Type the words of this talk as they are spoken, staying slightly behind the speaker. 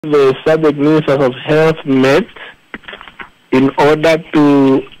The SADC Ministers of Health met in order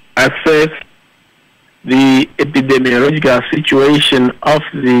to assess the epidemiological situation of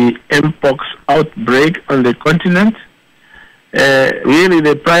the Mpox outbreak on the continent. Really,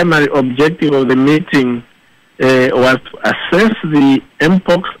 the primary objective of the meeting was to assess the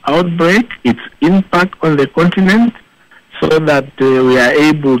Mpox outbreak, its impact on the continent, so that we are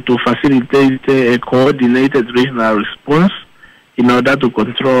able to facilitate a coordinated regional response in order to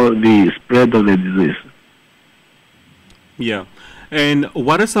control the spread of the disease. Yeah. And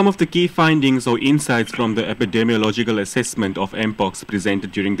what are some of the key findings or insights from the epidemiological assessment of Mpox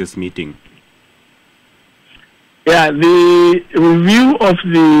presented during this meeting? Yeah, the review of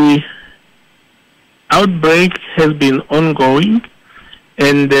the outbreak has been ongoing,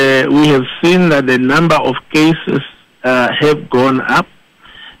 and we have seen that the number of cases have gone up.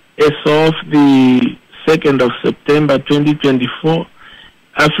 As of the 2nd of September 2024,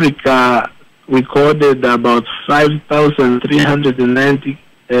 Africa recorded about 5,390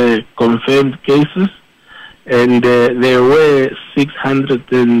 confirmed cases, and there were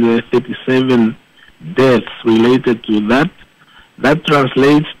 637 deaths related to that. That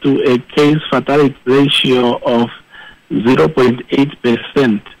translates to a case fatality ratio of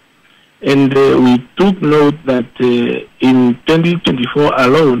 0.8%. And we took note that in 2024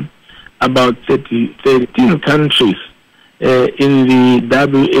 alone, about 13 countries in the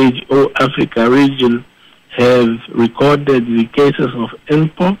WHO Africa region have recorded the cases of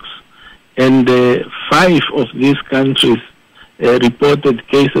Mpox, and 5 of these countries reported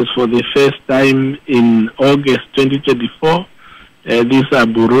cases for the first time in August 2024. These are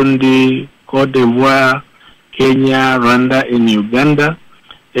Burundi, Cote d'Ivoire, Kenya, Rwanda, and Uganda.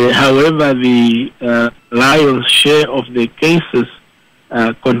 However, the lion's share of the cases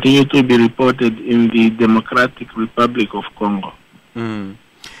continue to be reported in the Democratic Republic of Congo. And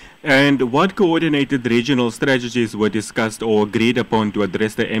what coordinated regional strategies were discussed or agreed upon to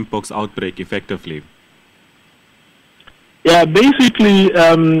address the Mpox outbreak effectively? Yeah, basically,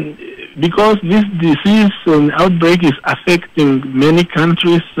 because this disease and outbreak is affecting many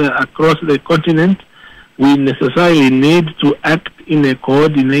countries across the continent, we necessarily need to act in a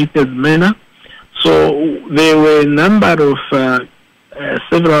coordinated manner. So there were a number of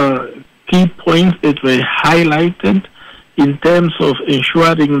several key points that were highlighted in terms of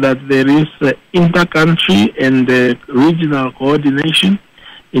ensuring that there is inter-country and regional coordination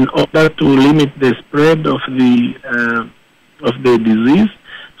in order to limit the spread of the disease.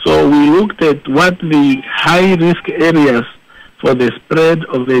 So we looked at what the high-risk areas for the spread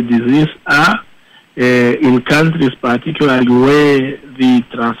of the disease are in countries particularly where the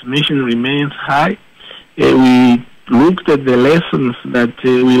transmission remains high. We looked at the lessons that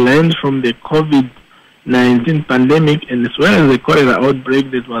we learned from the COVID-19 pandemic, and as well as the cholera outbreak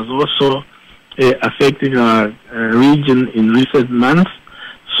that was also affecting our region in recent months.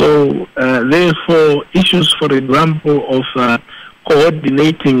 So therefore, issues, for example, of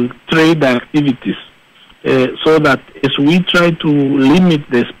coordinating trade activities, so that as we try to limit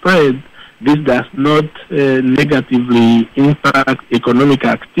the spread, this does not negatively impact economic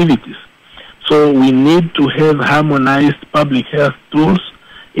activities. So we need to have harmonized public health tools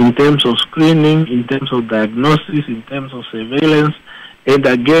in terms of screening, in terms of diagnosis, in terms of surveillance, and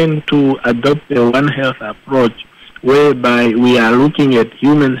again to adopt a One Health approach, whereby we are looking at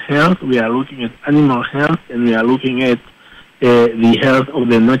human health, we are looking at animal health, and we are looking at the health of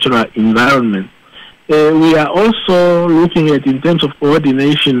the natural environment. We are also looking at, in terms of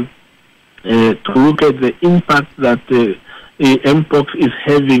coordination, to look at the impact that Mpox is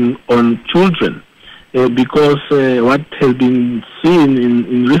having on children, because what has been seen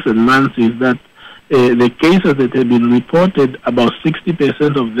in recent months is that the cases that have been reported, about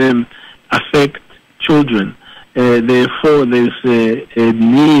 60% of them affect children. Therefore, there's a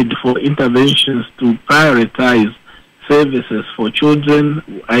need for interventions to prioritize services for children,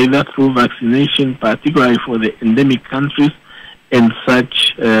 either through vaccination, particularly for the endemic countries, and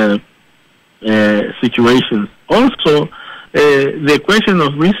such situations. Also, the question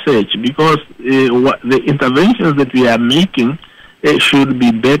of research, because the interventions that we are making should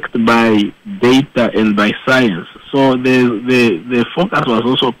be backed by data and by science. So the focus was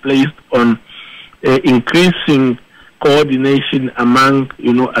also placed on increasing coordination among,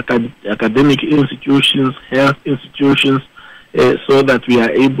 academic institutions, health institutions, so that we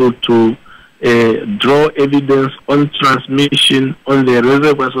are able to draw evidence on transmission, on the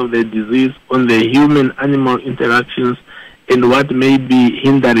reservoirs of the disease, on the human-animal interactions, and what may be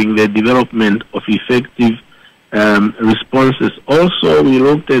hindering the development of effective responses. Also, we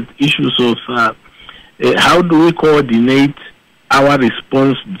looked at issues of how do we coordinate our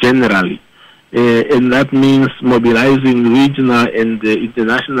response generally. And that means mobilizing regional and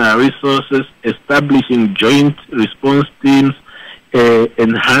international resources, establishing joint response teams,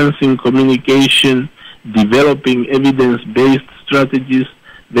 enhancing communication, developing evidence-based strategies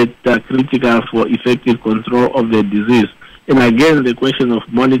that are critical for effective control of the disease. And again, the question of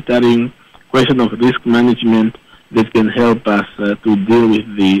monitoring, question of risk management that can help us to deal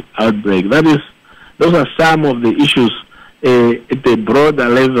with the outbreak. Those are some of the issues at a broader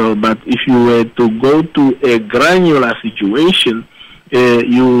level, but if you were to go to a granular situation,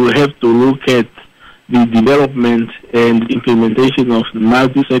 you have to look at the development and implementation of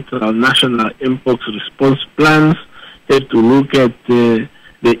multi-sectoral national Mpox response plans, have to look at the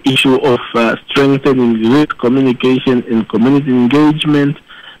issue of strengthening risk communication and community engagement,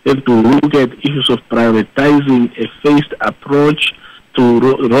 have to look at issues of prioritizing a phased approach to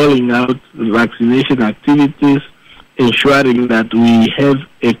rolling out vaccination activities, ensuring that we have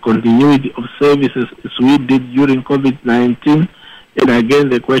a continuity of services as we did during COVID-19, and again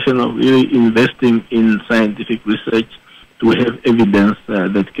the question of really investing in scientific research to have evidence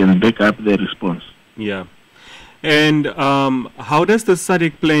that can back up the response. Yeah. And how does the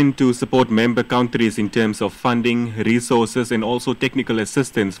SADC plan to support member countries in terms of funding, resources, and also technical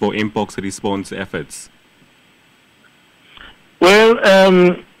assistance for Mpox response efforts? Well,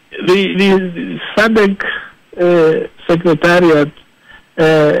 the SADC Secretariat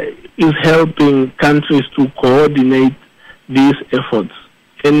is helping countries to coordinate these efforts.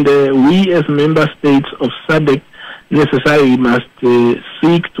 And we as member states of SADC necessarily must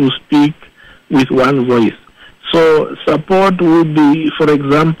seek to speak with one voice. So support will be, for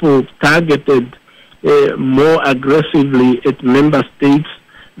example, targeted more aggressively at member states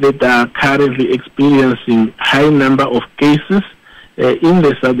that are currently experiencing high number of cases in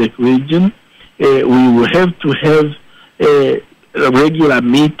the SADC region. We will have to have regular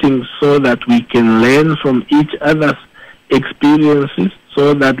meetings so that we can learn from each other's experiences,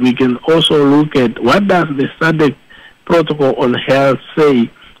 so that we can also look at what does the SADC protocol on health say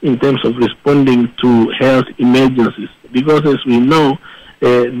in terms of responding to health emergencies. Because as we know,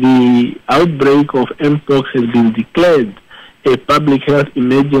 the outbreak of Mpox has been declared a public health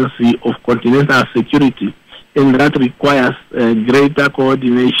emergency of continental security, and that requires greater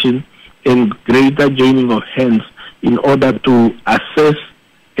coordination and greater joining of hands in order to assess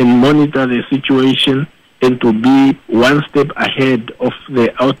and monitor the situation and to be one step ahead of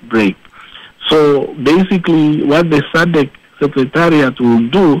the outbreak. So basically what the SADC Secretariat will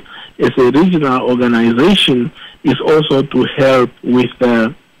do as a regional organization is also to help with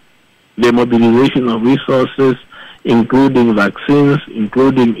the mobilization of resources, including vaccines,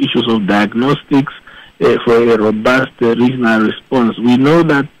 including issues of diagnostics for a robust regional response. We know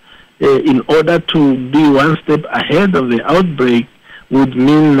that in order to be one step ahead of the outbreak would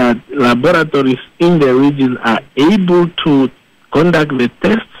mean that laboratories in the region are able to conduct the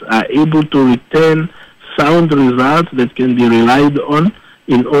tests, are able to return sound results that can be relied on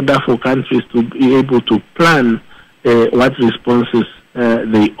in order for countries to be able to plan what responses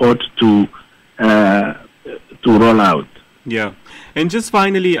they ought to roll out. Yeah. And just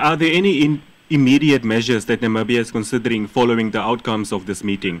finally, are there any immediate measures that Namibia is considering following the outcomes of this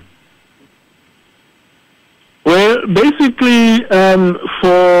meeting? Well, basically,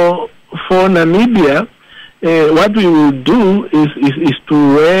 for Namibia, what we will do is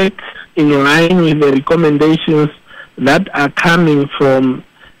to work in line with the recommendations that are coming from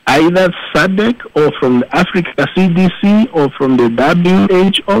either SADC or from the Africa CDC or from the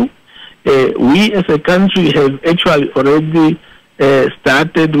WHO. We as a country have actually already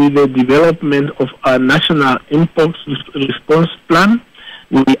started with the development of our national Mpox response plan.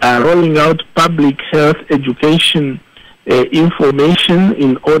 We are rolling out public health education information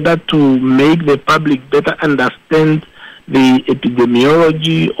in order to make the public better understand the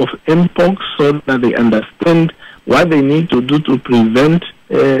epidemiology of Mpox so that they understand what they need to do to prevent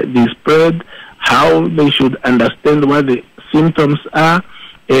the spread, how they should understand what the symptoms are,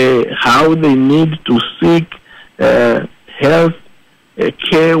 how they need to seek health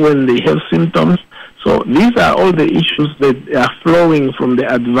care when they have symptoms. So these are all the issues that are flowing from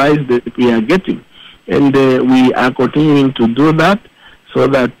the advice that we are getting. And we are continuing to do that so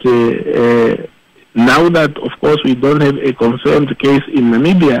that now that, of course, we don't have a confirmed case in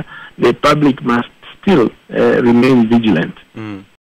Namibia, the public must still remain vigilant.